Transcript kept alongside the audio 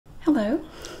Hello,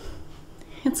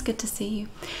 it's good to see you.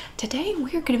 Today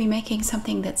we're going to be making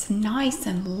something that's nice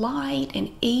and light and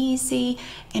easy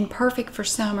and perfect for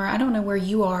summer. I don't know where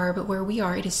you are, but where we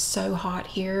are, it is so hot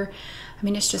here. I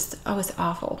mean, it's just, oh, it's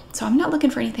awful. So I'm not looking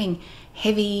for anything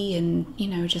heavy and,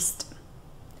 just,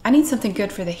 I need something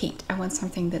good for the heat. I want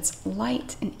something that's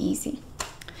light and easy.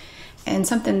 And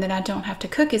something that I don't have to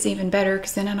cook is even better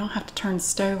because then I don't have to turn the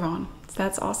stove on. So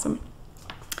that's awesome.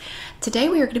 Today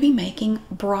we are going to be making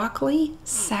broccoli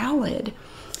salad.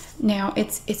 Now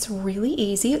it's really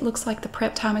easy. It looks like the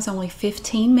prep time is only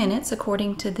 15 minutes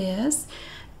according to this.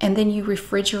 And then you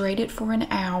refrigerate it for an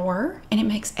hour and it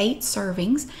makes 8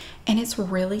 servings and it's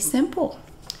really simple.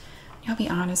 I'll be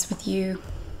honest with you.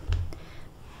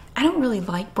 I don't really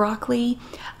like broccoli.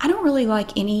 I don't really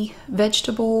like any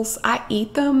vegetables. I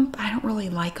eat them, but I don't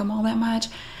really like them all that much.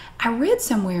 I read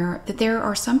somewhere that there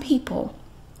are some people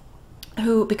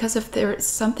who, because of there's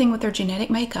something with their genetic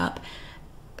makeup,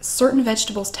 certain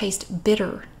vegetables taste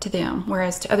bitter to them,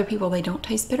 whereas to other people they don't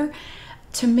taste bitter.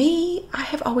 To me, I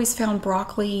have always found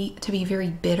broccoli to be very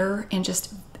bitter and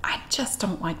I just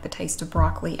don't like the taste of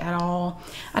broccoli at all.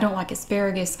 I don't like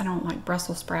asparagus. I don't like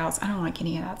Brussels sprouts. I don't like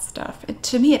any of that stuff.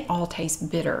 To me, it all tastes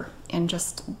bitter and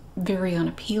just very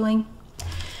unappealing.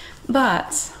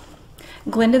 But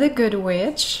Glenda the Good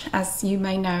Witch, as you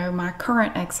may know, my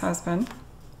current ex-husband,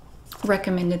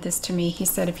 recommended this to me. He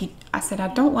said, I said,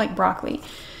 I don't like broccoli.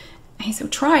 He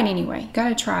said, try it anyway. You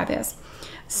gotta try this.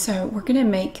 So we're gonna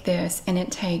make this, and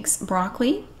it takes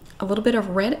broccoli, a little bit of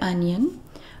red onion,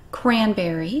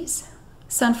 cranberries,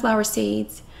 sunflower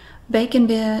seeds, bacon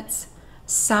bits,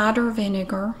 cider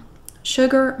vinegar,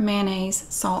 sugar, mayonnaise,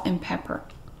 salt, and pepper.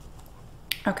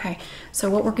 Okay, so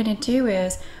what we're gonna do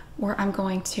is I'm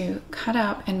going to cut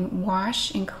up and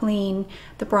wash and clean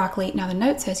the broccoli. Now the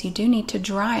note says you do need to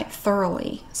dry it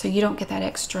thoroughly so you don't get that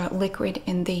extra liquid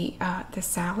in the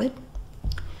salad.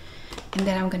 And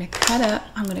then I'm going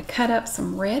to cut up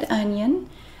some red onion.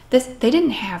 They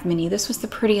didn't have many. This was the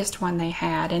prettiest one they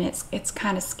had, and it's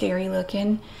kind of scary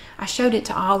looking. I showed it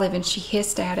to Olive and she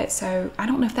hissed at it, so I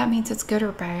don't know if that means it's good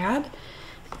or bad.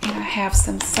 And I have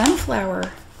some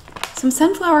sunflower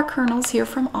kernels here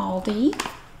from Aldi.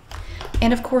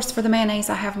 And of course, for the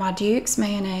mayonnaise, I have my Duke's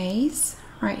mayonnaise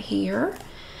right here.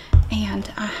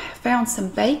 And I found some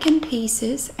bacon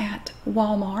pieces at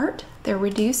Walmart. They're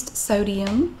reduced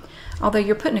sodium. Although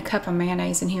you're putting a cup of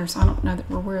mayonnaise in here, so I don't know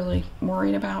that we're really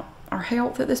worried about our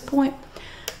health at this point.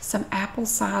 Some apple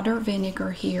cider vinegar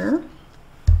here.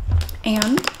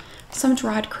 And some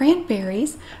dried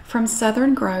cranberries from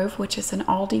Southern Grove, which is an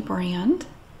Aldi brand.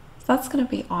 So that's going to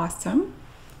be awesome.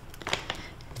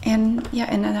 And yeah,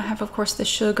 and then I have, of course, the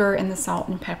sugar and the salt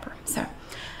and pepper. So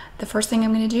the first thing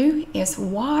I'm going to do is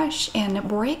wash and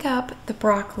break up the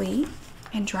broccoli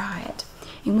and dry it.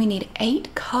 And we need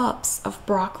 8 cups of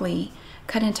broccoli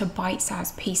cut into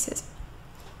bite-sized pieces.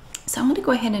 So I'm going to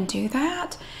go ahead and do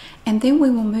that. And then we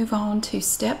will move on to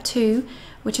step 2,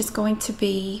 which is going to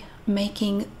be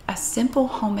making a simple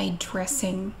homemade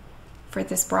dressing for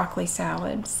this broccoli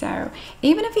salad. So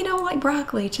even if you don't like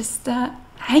broccoli, just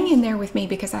hang in there with me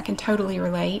because I can totally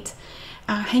relate.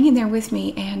 Hang in there with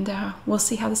me and we'll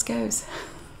see how this goes.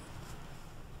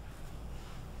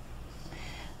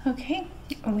 Okay,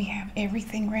 we have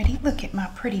everything ready. Look at my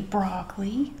pretty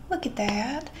broccoli. Look at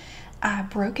that. I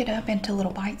broke it up into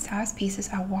little bite-sized pieces.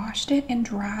 I washed it and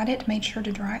dried it, made sure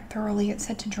to dry it thoroughly. It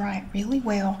said to dry it really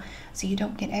well so you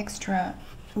don't get extra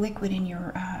liquid in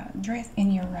your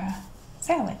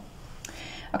salad.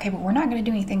 Okay, but we're not going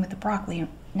to do anything with the broccoli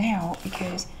now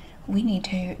because we need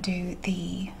to do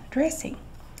the dressing.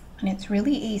 And it's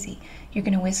really easy. You're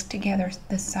going to whisk together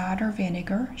the cider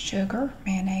vinegar, sugar,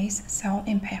 mayonnaise, salt,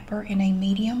 and pepper in a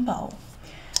medium bowl.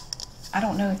 I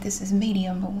don't know if this is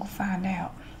medium, but we'll find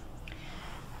out.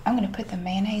 I'm going to put the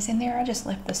mayonnaise in there. I just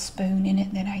left the spoon in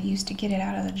it that I used to get it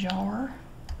out of the jar.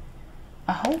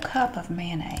 A whole cup of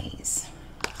mayonnaise.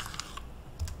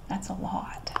 That's a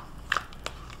lot.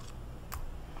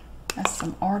 That's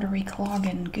some artery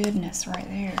clogging goodness right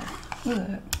there.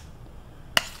 Look.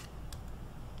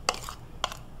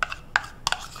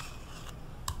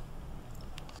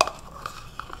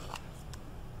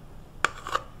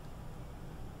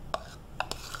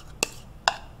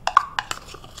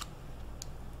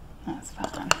 That's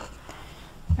fine.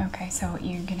 Okay, so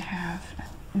you're going to have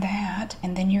that,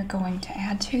 and then you're going to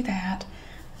add to that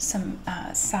some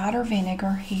cider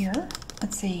vinegar here.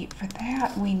 Let's see, for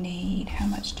that we need, how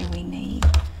much do we need?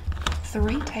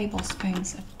 3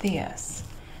 tablespoons of this.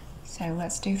 So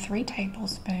let's do 3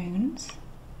 tablespoons.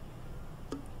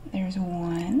 There's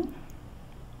 1,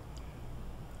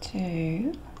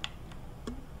 2,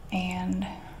 and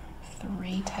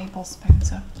 3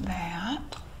 tablespoons of that.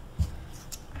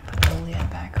 Put the lid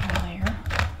back on there.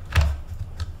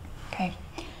 Okay.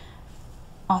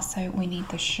 Also, we need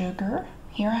the sugar.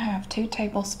 Here I have 2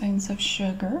 tablespoons of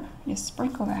sugar. Just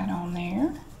sprinkle that on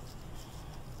there.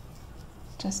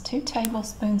 Just 2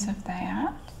 tablespoons of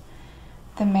that.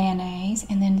 The mayonnaise,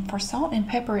 and then for salt and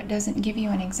pepper it doesn't give you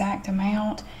an exact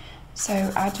amount,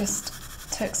 so I just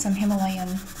took some Himalayan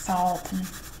salt and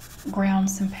ground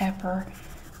some pepper.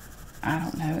 I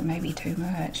don't know, it may be too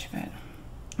much, but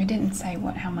it didn't say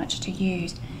how much to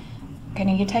use. Okay,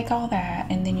 now you take all that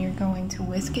and then you're going to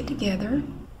whisk it together.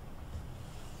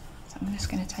 So I'm just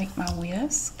going to take my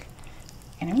whisk,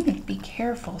 and I'm going to be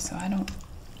careful so I don't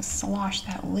slosh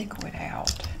that liquid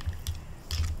out.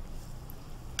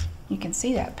 You can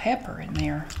see that pepper in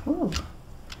there. Ooh.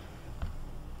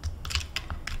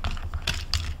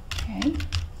 Okay.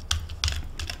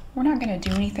 We're not going to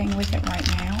do anything with it right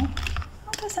now.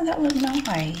 Oh, doesn't that look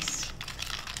nice?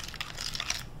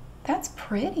 That's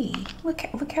pretty. Look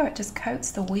how it just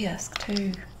coats the whisk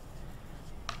too.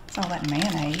 It's all that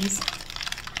mayonnaise.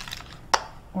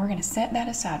 We're going to set that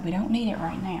aside. We don't need it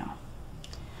right now.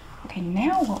 Okay,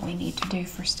 now what we need to do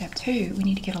for step 2, we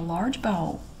need to get a large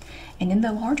bowl. And in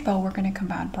the large bowl, we're going to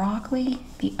combine broccoli,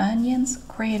 the onions,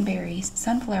 cranberries,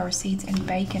 sunflower seeds, and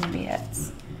bacon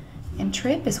bits. And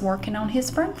Trip is working on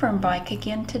his front bike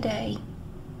again today.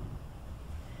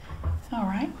 All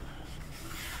right.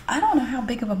 I don't know how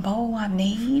big of a bowl I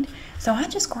need, so I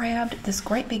just grabbed this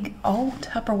great big old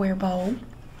Tupperware bowl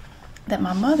that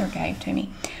my mother gave to me.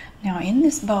 Now in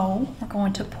this bowl, we're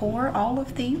going to pour all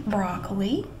of the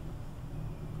broccoli.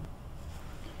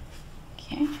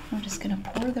 Okay, we're just going to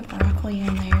pour the broccoli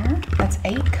in there. That's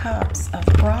 8 cups of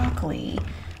broccoli,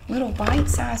 little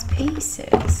bite-sized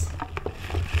pieces.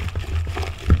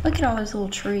 Look at all those little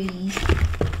trees.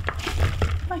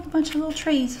 Like a bunch of little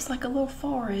trees, it's like a little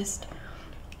forest.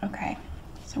 Okay,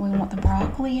 so we want the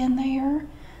broccoli in there.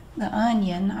 The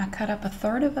onion, I cut up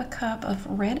 1/3 of a cup of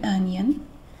red onion.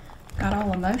 Got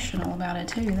all emotional about it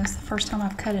too. That's the first time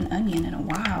I've cut an onion in a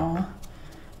while.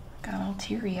 Got all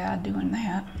teary-eyed doing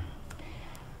that.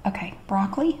 Okay,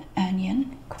 broccoli,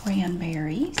 onion,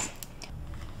 cranberries.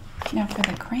 Now for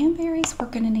the cranberries, we're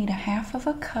going to need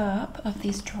 1/2 cup of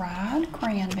these dried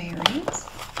cranberries.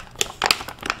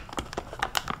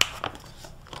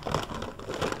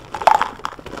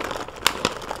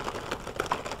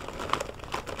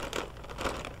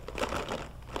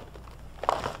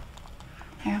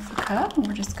 Half a cup, and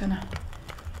we're just going to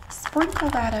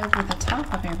sprinkle that over the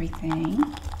top of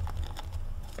everything.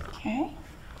 Okay.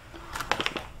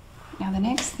 Now the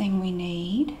next thing we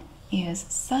need is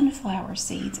sunflower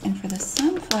seeds, and for the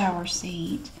sunflower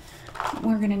seeds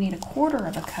we're going to need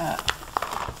 1/4 cup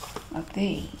of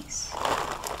these.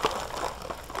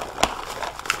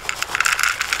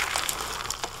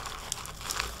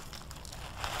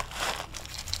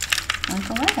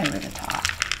 Sprinkle that over the top.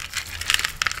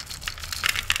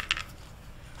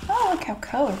 Oh, look how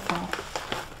colorful.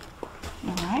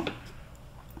 Alright,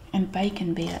 and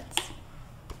bacon bits.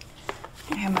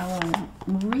 I have my little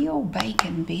real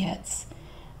bacon bits.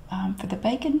 For the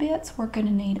bacon bits, we're going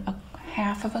to need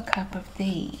 1/2 cup of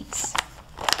these.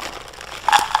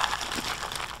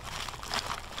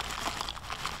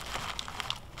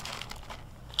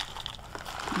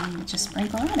 And just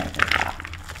sprinkle that over the top.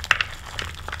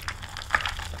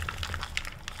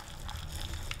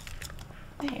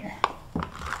 There.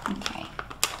 Okay.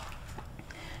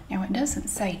 Now it doesn't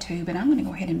say to, but I'm going to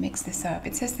go ahead and mix this up.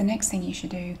 It says the next thing you should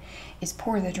do is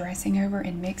pour the dressing over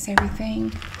and mix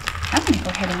everything. I'm going to go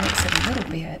ahead and mix it a little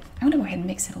bit. I'm going to go ahead and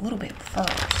mix it a little bit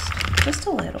first. Just a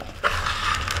little.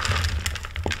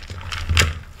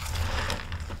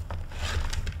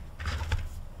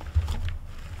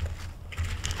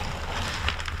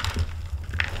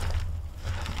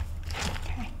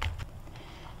 Okay.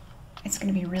 It's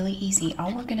going to be really easy.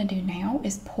 All we're going to do now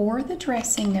is pour the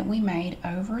dressing that we made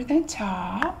over the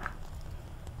top.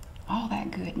 All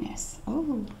that goodness.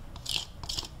 Ooh.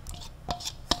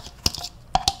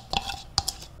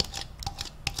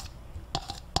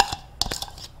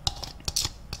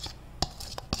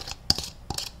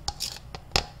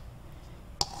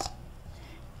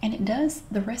 And it does,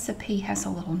 the recipe has a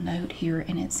little note here,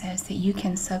 and it says that you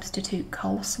can substitute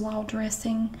coleslaw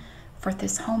dressing for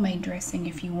this homemade dressing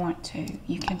if you want to.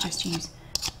 You can just use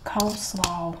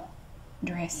coleslaw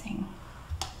dressing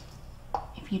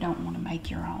if you don't want to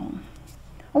make your own.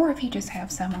 Or if you just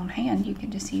have some on hand, you can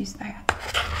just use that.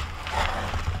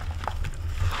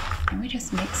 And we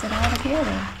just mix it all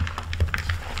together.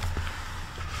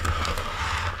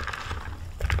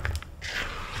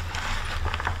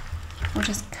 We're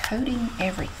just coating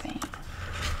everything.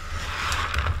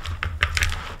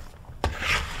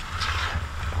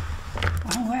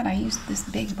 used this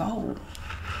big bowl.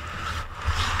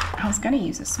 I was going to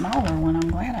use a smaller one. I'm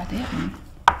glad I didn't.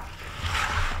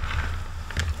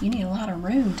 You need a lot of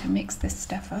room to mix this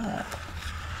stuff up.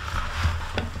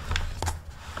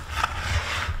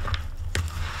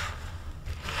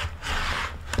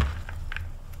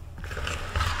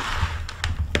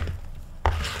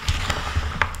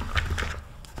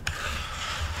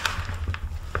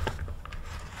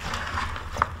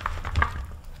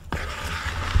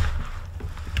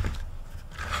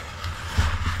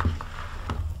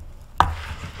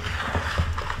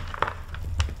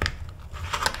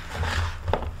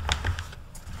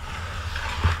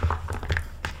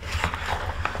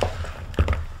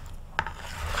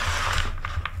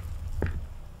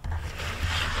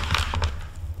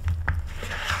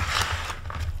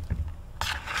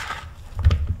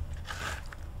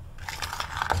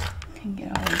 And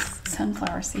get all these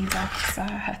sunflower seeds off the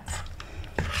sides.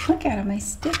 Look at them, they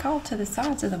stick all to the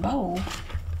sides of the bowl.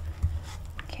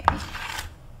 Okay.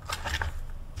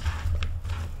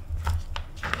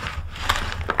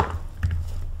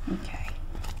 Okay.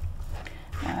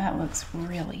 Now that looks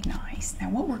really nice. Now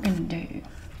what we're going to do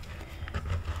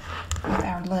with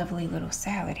our lovely little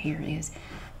salad here is,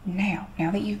 now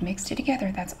that you've mixed it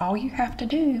together, that's all you have to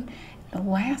do. The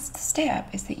last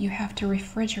step is that you have to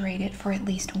refrigerate it for at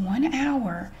least 1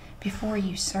 hour before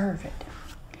you serve it.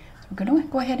 So we're going to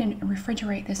go ahead and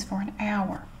refrigerate this for an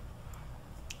hour.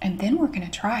 And then we're going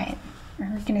to try it. We're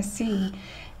going to see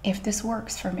if this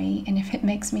works for me and if it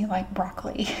makes me like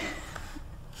broccoli.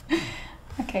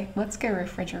 Okay, let's go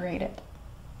refrigerate it.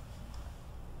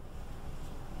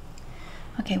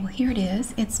 Okay, well here it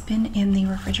is. It's been in the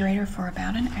refrigerator for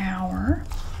about an hour.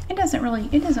 It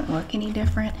doesn't look any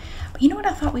different. But you know what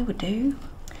I thought we would do?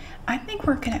 I think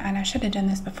we're gonna, and I should have done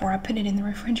this before I put it in the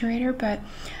refrigerator, but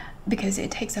because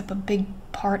it takes up a big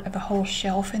part of the whole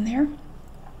shelf in there,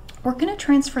 we're gonna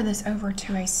transfer this over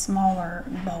to a smaller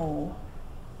bowl.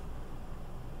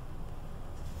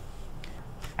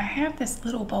 I have this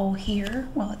little bowl here.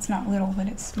 Well, it's not little, but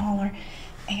it's smaller.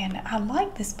 And I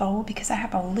like this bowl because I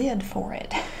have a lid for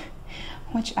it,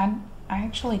 which I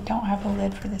actually don't have a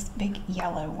lid for this big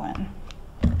yellow one.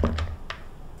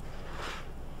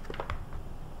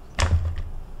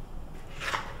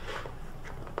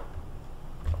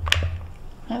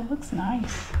 It looks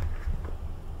nice.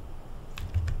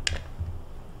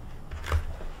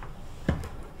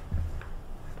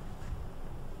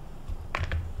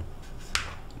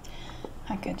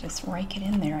 I could just rake it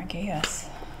in there, I guess.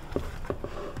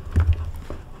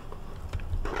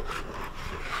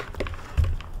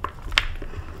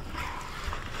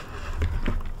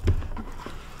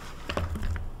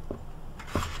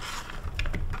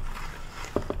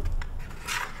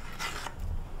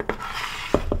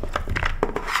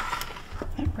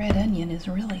 Red onion is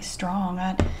really strong.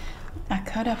 I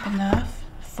cut up enough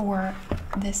for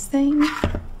this thing,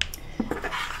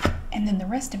 and then the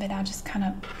rest of it I just kind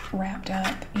of wrapped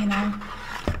up, you know.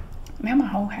 Now my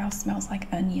whole house smells like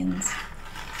onions.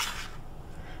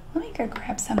 Let me go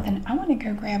grab something. I want to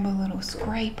go grab a little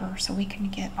scraper so we can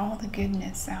get all the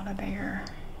goodness out of there.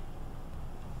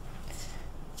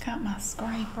 Got my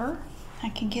scraper. I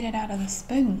can get it out of the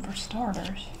spoon for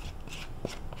starters.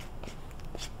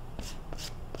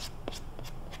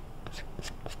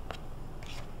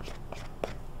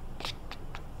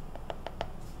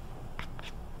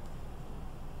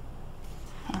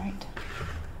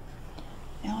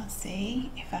 See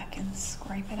if I can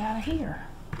scrape it out of here.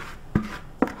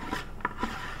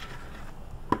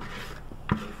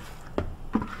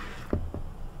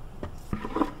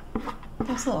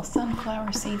 Those little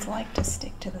sunflower seeds like to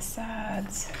stick to the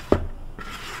sides.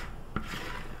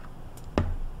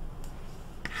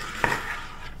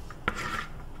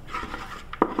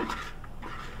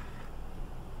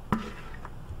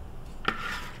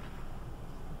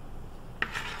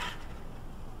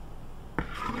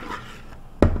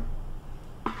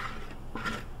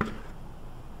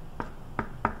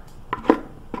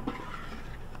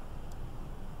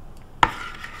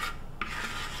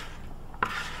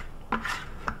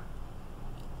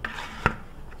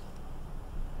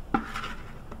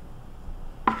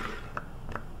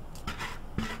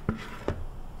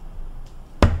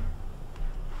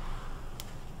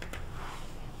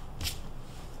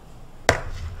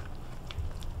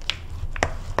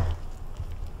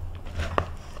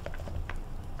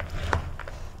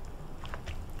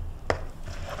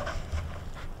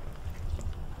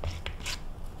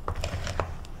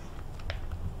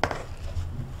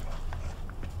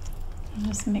 I'm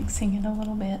just mixing it a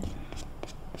little bit.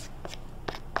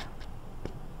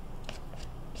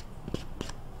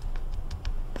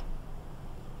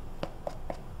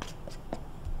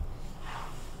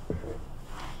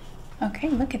 Okay,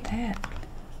 look at that.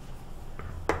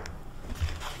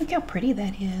 Look how pretty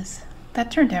that is.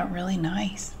 That turned out really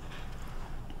nice.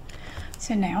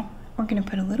 So now we're going to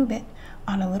put a little bit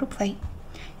on a little plate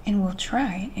and we'll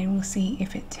try it and we'll see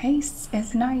if it tastes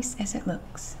as nice as it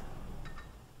looks.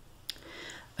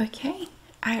 Okay,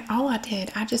 all I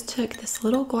did, I just took this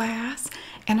little glass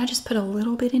and I just put a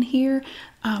little bit in here.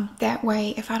 That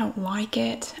way, if I don't like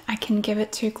it, I can give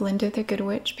it to Glenda the Good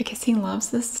Witch because he loves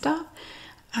this stuff.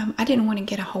 I didn't want to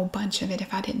get a whole bunch of it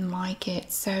if I didn't like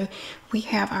it. So we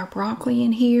have our broccoli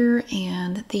in here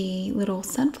and the little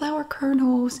sunflower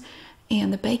kernels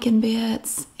and the bacon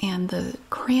bits and the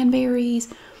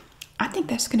cranberries. I think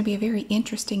that's going to be a very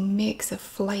interesting mix of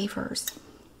flavors.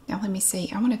 Now let me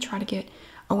see. I want to try to get,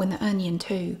 oh, and the onion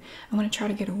too. I want to try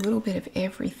to get a little bit of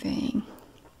everything.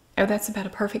 Oh, that's about a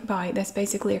perfect bite. That's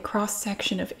basically a cross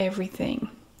section of everything.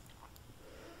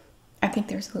 I think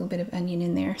there's a little bit of onion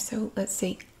in there, so let's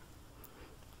see.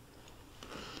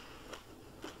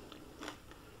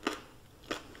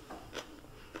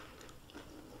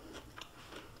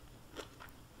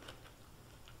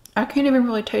 I can't even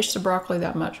really taste the broccoli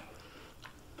that much.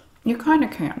 You kind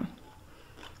of can.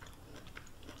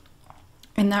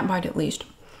 In that bite at least.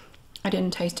 I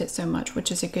didn't taste it so much,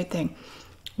 which is a good thing.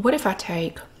 What if I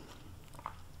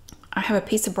have a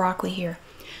piece of broccoli here.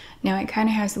 Now it kind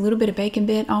of has a little bit of bacon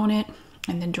bit on it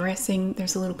and the dressing.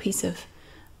 There's a little piece of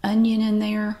onion in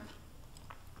there.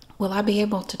 Will I be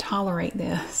able to tolerate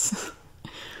this?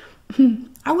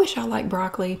 I wish I liked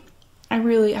broccoli. I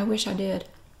wish I did.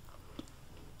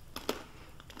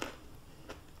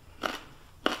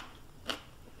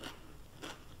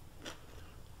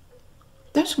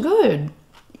 That's good.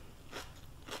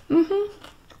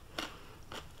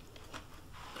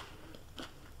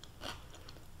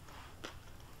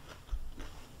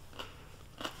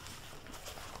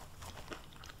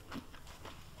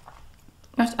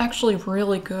 That's actually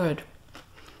really good.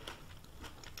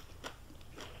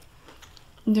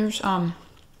 There's a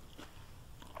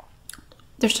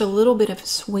little bit of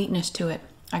sweetness to it,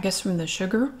 I guess from the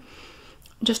sugar.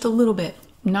 Just a little bit.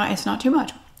 It's not too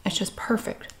much. It's just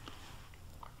perfect.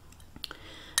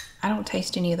 I don't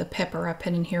taste any of the pepper I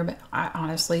put in here, but I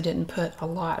honestly didn't put a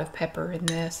lot of pepper in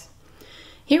this.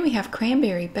 Here we have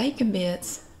cranberry, bacon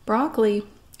bits, broccoli,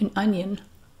 and onion.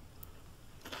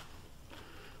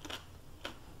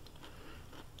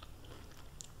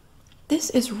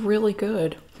 This is really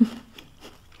good.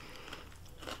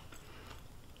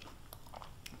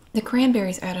 The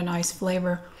cranberries add a nice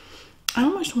flavor. I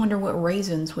almost wonder what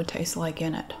raisins would taste like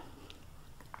in it.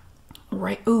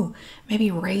 Ooh,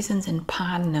 maybe raisins and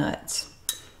pine nuts.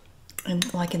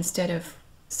 And like instead of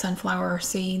sunflower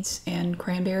seeds and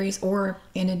cranberries, or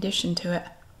in addition to it.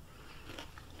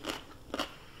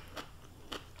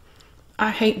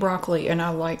 I hate broccoli and I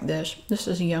like this. This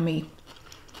is yummy.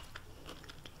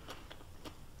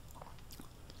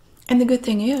 And the good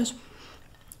thing is,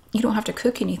 you don't have to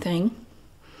cook anything.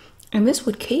 And this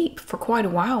would keep for quite a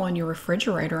while in your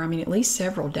refrigerator. I mean, at least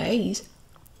several days.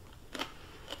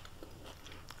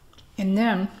 And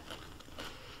then,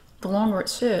 the longer it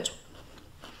sits,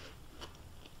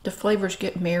 the flavors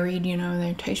get married, you know,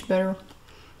 they taste better.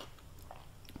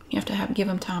 You have to give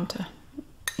them time to,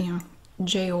 you know,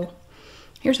 gel.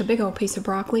 Here's a big old piece of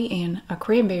broccoli and a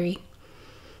cranberry.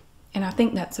 And I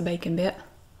think that's a bacon bit.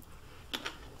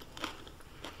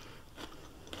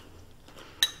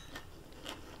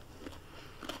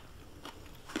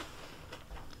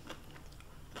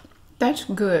 That's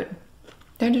good.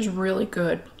 That is really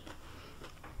good.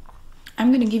 I'm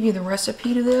going to give you the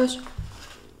recipe to this.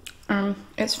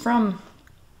 It's from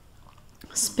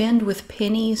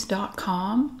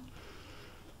spendwithpennies.com.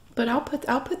 But I'll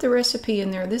put the recipe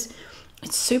in there. It's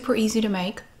super easy to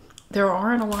make. There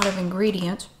aren't a lot of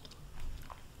ingredients.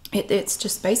 It's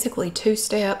just basically 2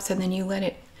 steps, and then you let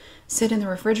it sit in the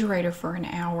refrigerator for an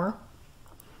hour.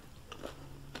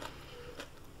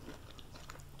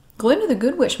 Glenda the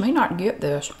Good Witch may not get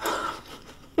this.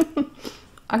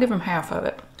 I'll give him half of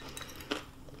it.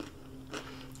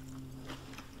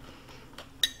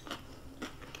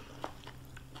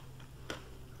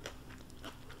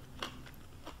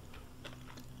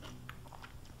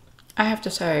 I have to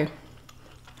say,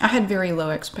 I had very low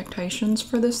expectations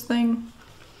for this thing.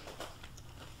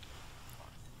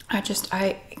 Because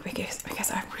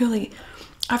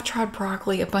I've tried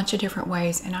broccoli a bunch of different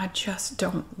ways and I just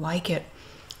don't like it.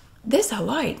 This I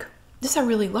like. This I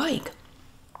really like.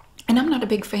 And I'm not a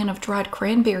big fan of dried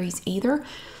cranberries either.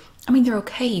 I mean, they're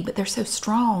okay, but they're so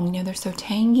strong, you know, they're so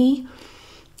tangy.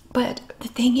 But the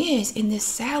thing is, in this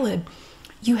salad,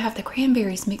 you have the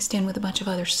cranberries mixed in with a bunch of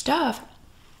other stuff.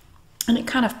 And it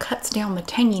kind of cuts down the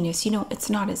tanginess. You know, it's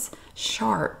not as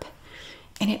sharp.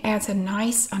 And it adds a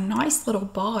nice little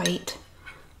bite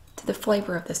to the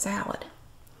flavor of the salad.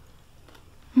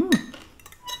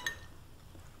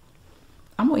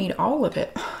 I'm gonna eat all of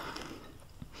it.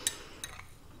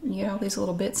 You know, these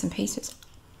little bits and pieces.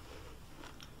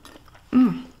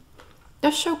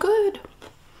 That's so good.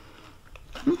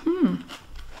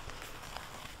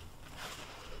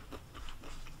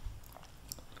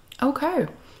 Okay,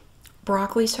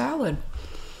 broccoli salad.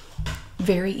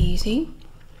 Very easy.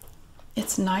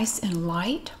 It's nice and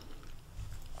light.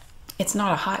 It's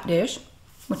not a hot dish,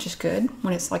 which is good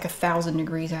when it's like 1,000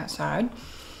 degrees outside,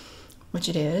 which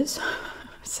it is.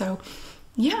 So,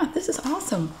 yeah, this is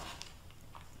awesome.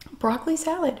 Broccoli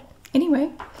salad.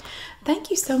 Anyway, thank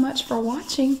you so much for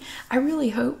watching. I really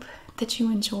hope that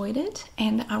you enjoyed it,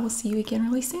 and I will see you again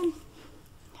really soon.